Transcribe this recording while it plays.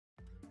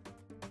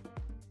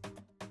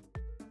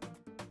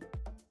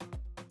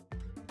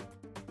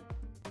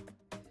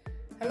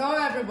Hello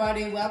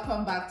everybody,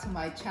 welcome back to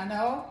my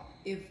channel.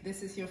 If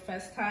this is your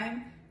first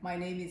time, my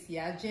name is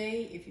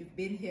YAJE. If you've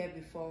been here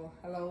before,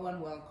 hello and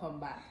welcome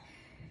back.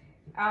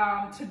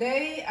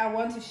 Today I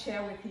want to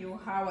share with you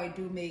how I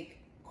do make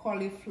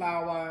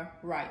cauliflower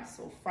rice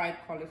or fried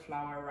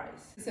cauliflower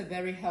rice. It's a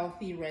very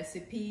healthy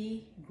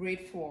recipe,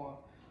 great for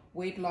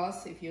weight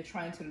loss if you're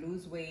trying to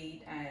lose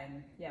weight,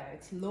 and yeah,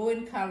 it's low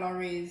in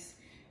calories.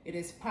 It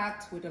is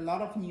packed with a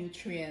lot of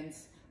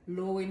nutrients,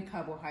 low in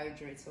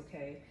carbohydrates,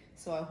 okay?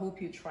 So I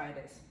hope you try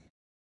this.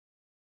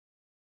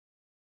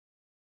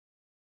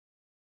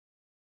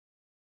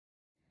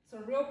 So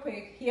real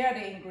quick, here are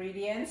the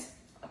ingredients.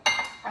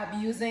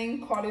 I'm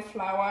using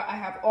cauliflower. I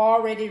have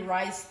already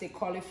riced the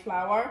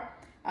cauliflower.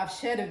 I've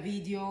shared a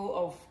video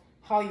of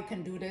how you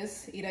can do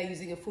this, either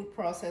using a food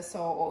processor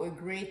or a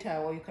grater,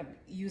 or you can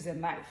use a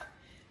knife.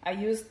 I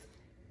used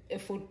a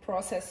food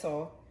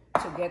processor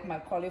to get my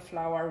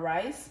cauliflower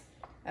rice,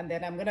 and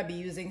then I'm gonna be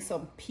using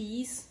some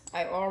peas.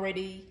 I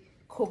already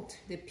cooked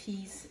the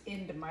peas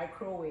in the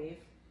microwave.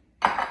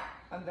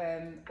 And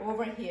then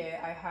over here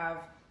I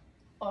have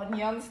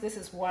onions. This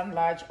is one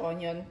large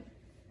onion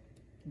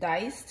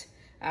diced.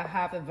 I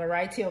have a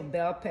variety of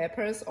bell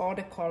peppers, all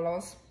the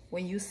colors.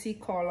 When you see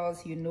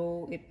colors, you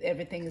know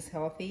everything is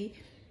healthy.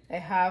 I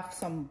have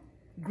some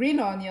green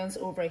onions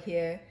over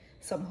here,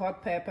 some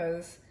hot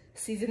peppers,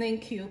 seasoning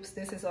cubes.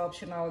 This is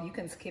optional, you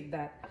can skip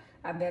that.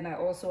 And then I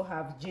also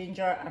have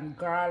ginger and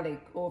garlic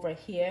over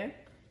here.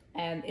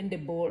 And in the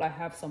bowl I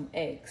have some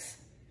eggs,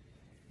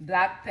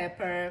 black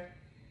pepper,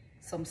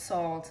 some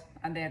salt,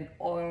 and then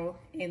oil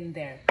in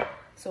there.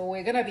 So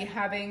we're gonna be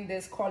having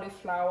this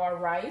cauliflower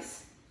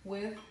rice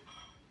with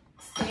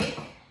steak.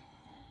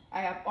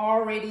 I have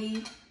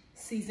already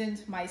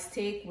seasoned my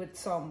steak with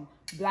some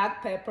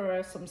black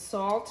pepper, some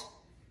salt,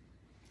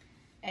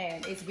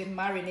 and it's been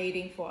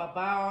marinating for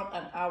about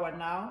an hour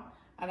now.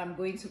 And I'm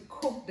going to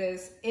cook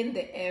this in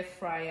the air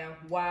fryer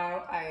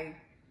while I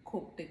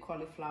cook the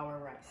cauliflower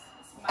rice.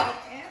 It's my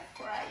air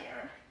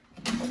fryer.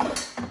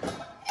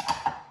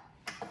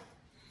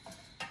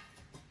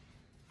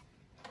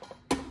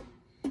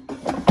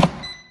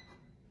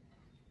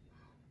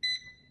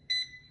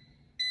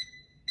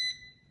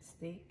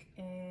 Steak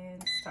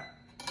and start.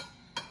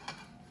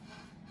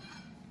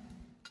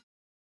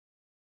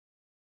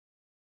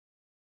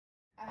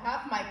 I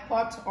have my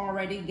pot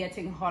already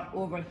getting hot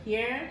over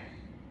here,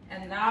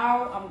 and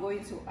now I'm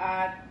going to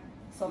add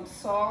some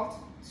salt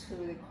to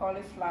the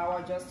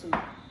cauliflower just to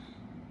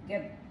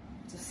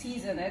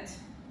season it.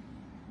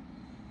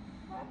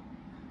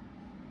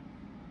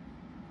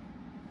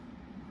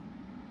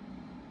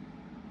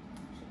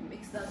 Should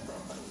mix that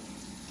properly.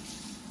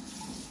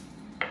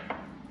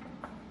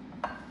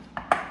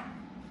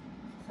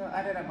 So I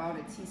added about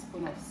a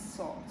teaspoon of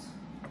salt.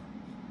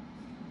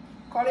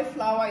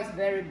 Cauliflower is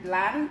very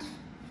bland.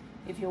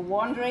 If you're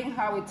wondering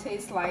how it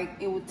tastes like,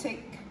 it would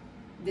take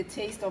the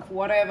taste of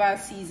whatever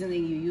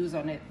seasoning you use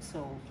on it.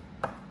 So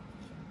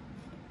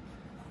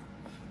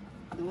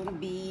don't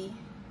be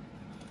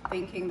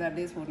thinking that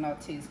this will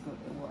not taste good.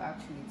 It will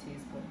actually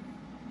taste good.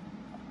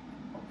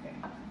 Okay.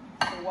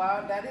 So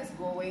while that is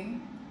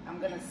going, I'm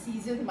gonna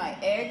season my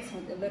eggs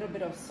with a little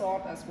bit of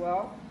salt as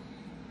well.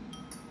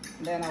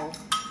 Then I'll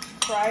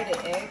fry the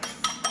eggs.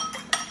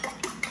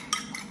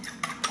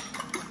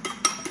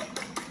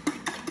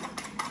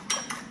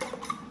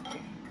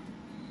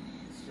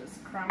 Let's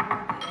just crumble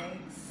the eggs.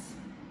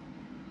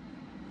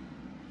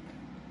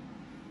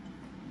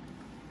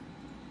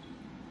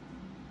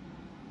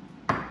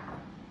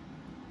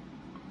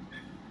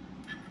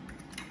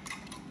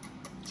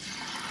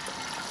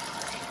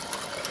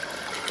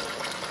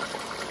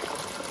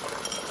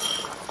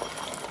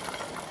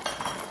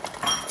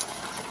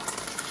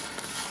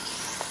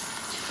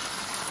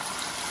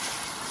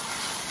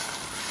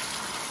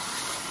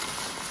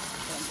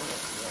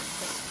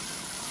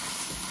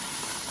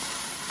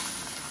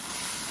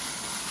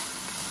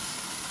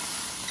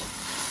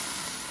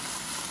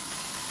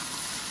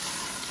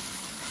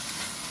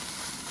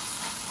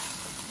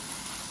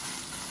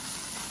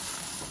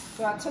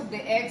 So I took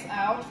the eggs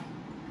out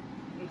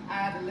and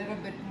add a little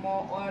bit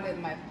more oil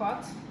in my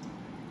pot.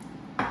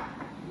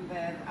 And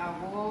then I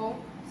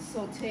will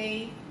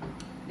saute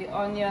the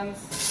onions.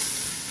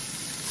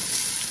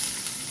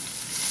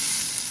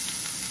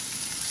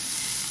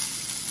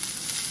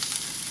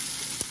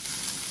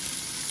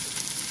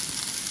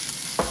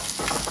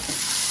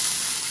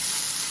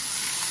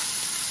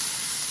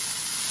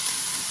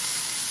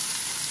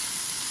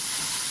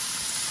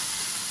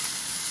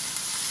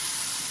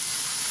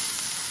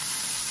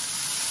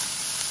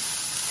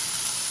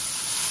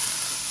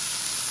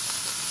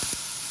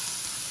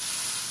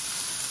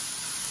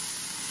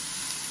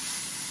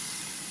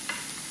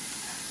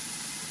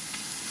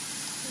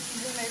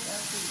 As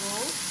we go,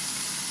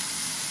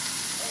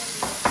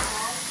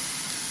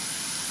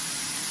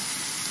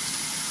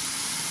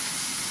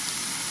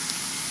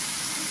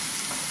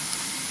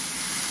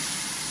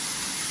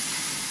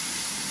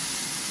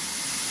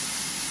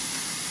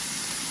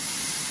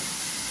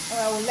 I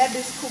will let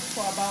this cook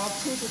for about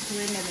 2 to 3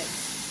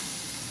 minutes.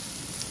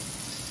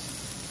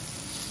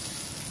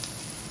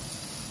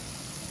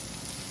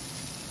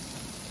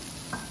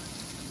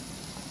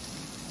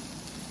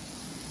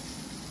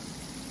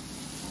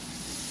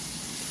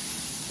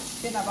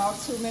 It's been about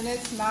 2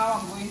 minutes. Now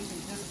I'm going to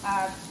just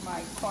add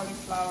my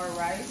cauliflower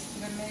rice to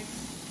the mix.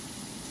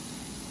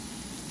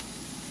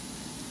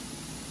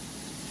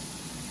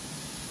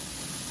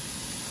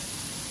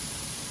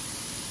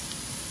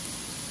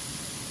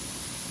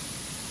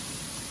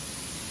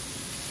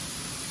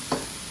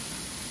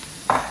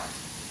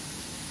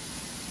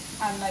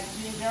 And my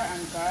ginger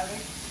and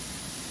garlic.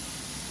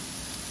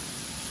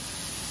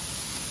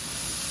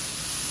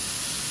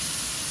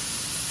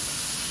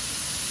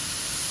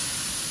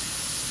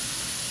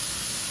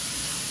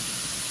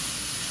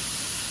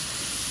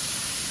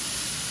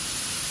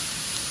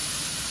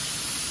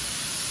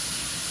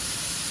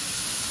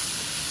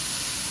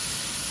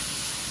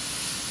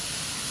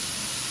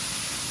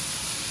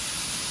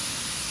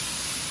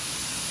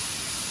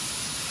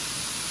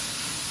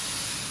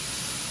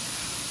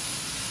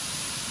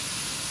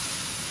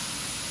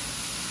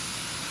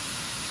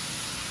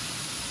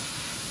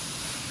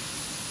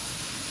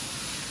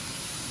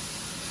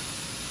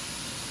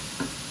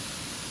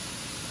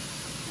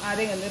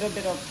 Adding a little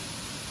bit of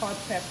hot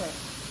pepper.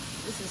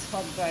 This is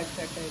hot dry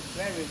pepper. It's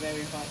very,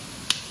 very hot.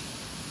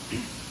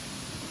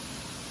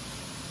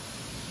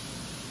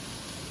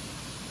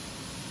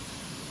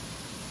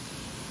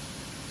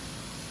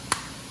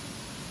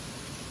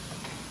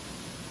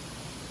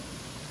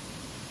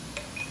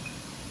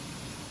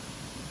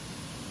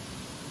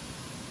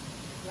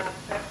 Black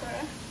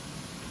pepper.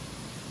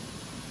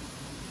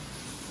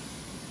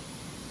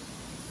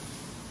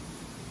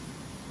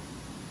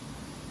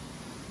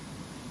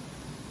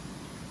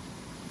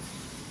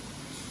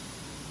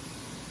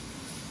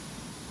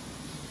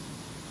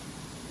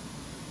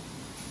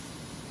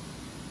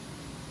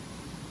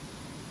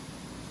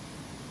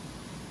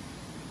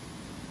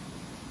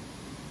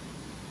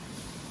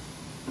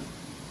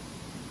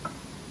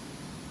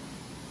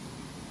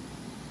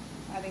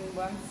 Adding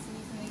 1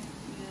 seasoning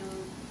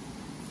cube.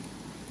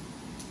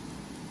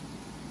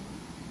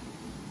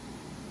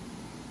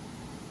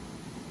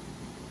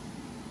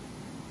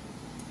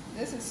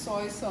 This is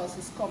soy sauce.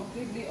 It's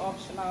completely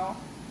optional,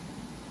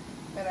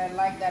 but I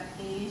like that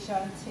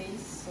Asian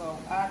taste, so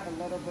add a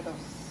little bit of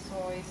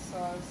soy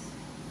sauce.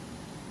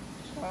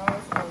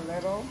 Just a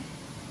little.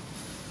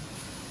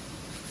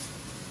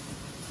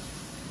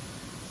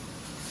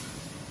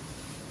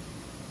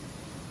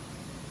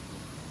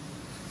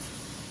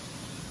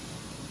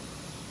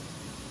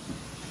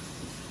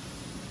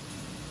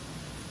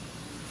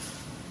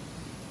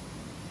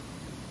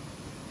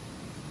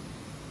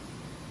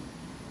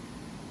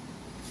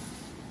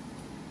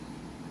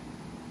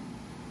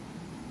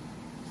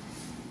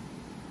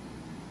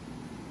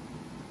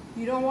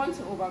 You don't want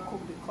to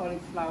overcook the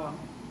cauliflower.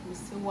 You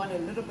still want a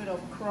little bit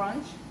of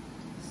crunch.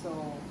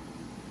 So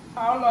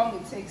how long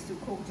it takes to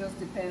cook just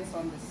depends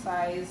on the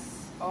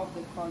size of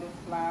the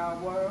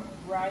cauliflower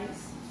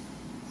rice.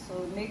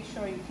 So make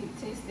sure you keep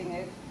tasting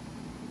it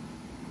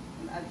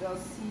and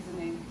adjust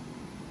seasoning.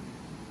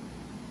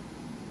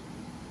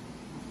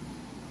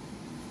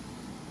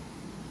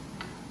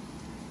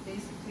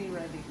 Basically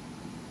ready.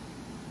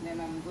 Then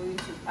I'm going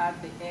to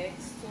add the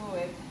eggs to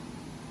it.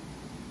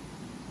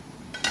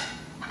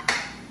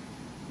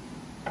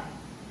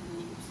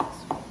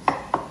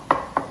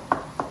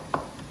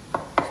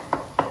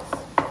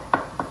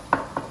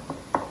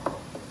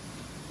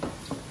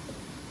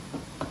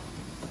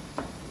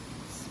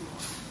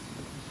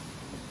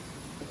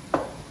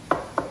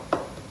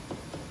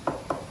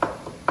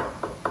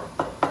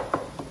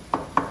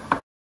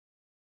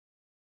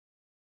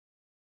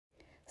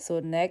 So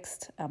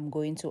next, I'm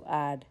going to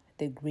add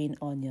the green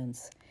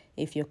onions.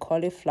 If your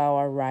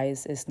cauliflower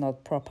rice is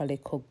not properly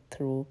cooked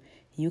through,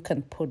 you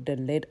can put the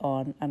lid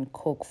on and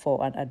cook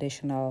for an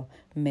additional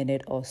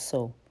minute or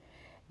so.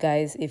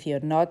 Guys, if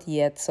you're not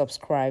yet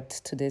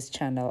subscribed to this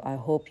channel, I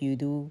hope you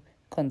do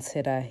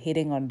consider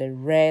hitting on the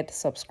red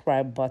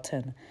subscribe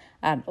button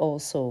and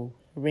also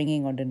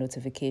ringing on the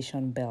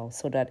notification bell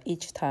so that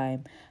each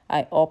time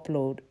I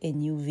upload a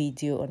new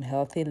video on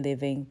healthy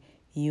living,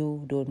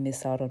 you don't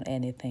miss out on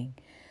anything.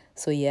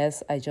 So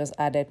yes, I just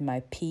added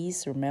my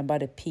peas. Remember,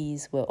 the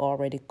peas were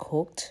already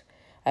cooked.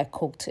 I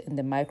cooked in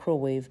the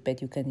microwave, but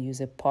you can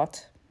use a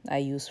pot. I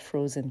use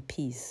frozen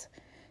peas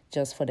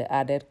just for the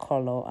added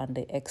color and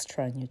the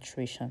extra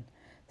nutrition.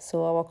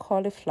 So our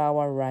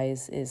cauliflower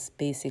rice is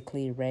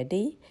basically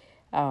ready.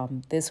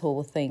 This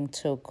whole thing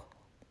took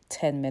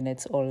 10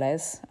 minutes or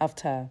less.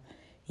 After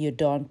you're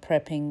done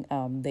prepping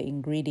the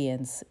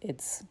ingredients,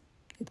 it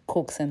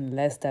cooks in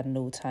less than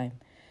no time.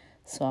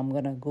 So I'm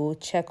gonna go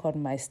check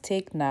on my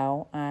steak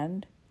now,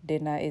 and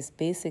dinner is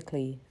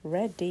basically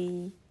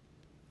ready.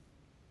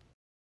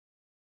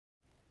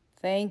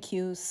 Thank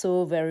you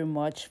so very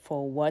much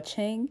for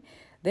watching.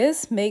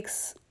 This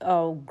makes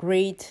a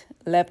great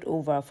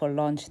leftover for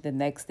lunch the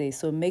next day.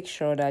 So make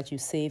sure that you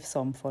save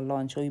some for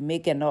lunch, or you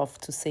make enough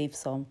to save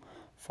some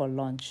for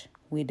lunch.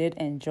 We did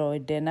enjoy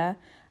dinner.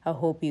 I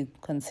hope you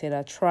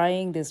consider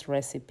trying this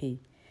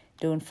recipe.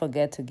 Don't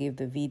forget to give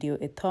the video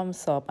a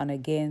thumbs up. And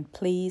again,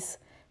 please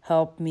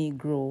help me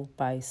grow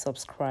by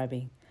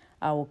subscribing.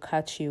 I will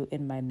catch you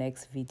in my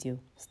next video.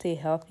 Stay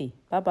healthy.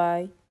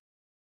 Bye-bye.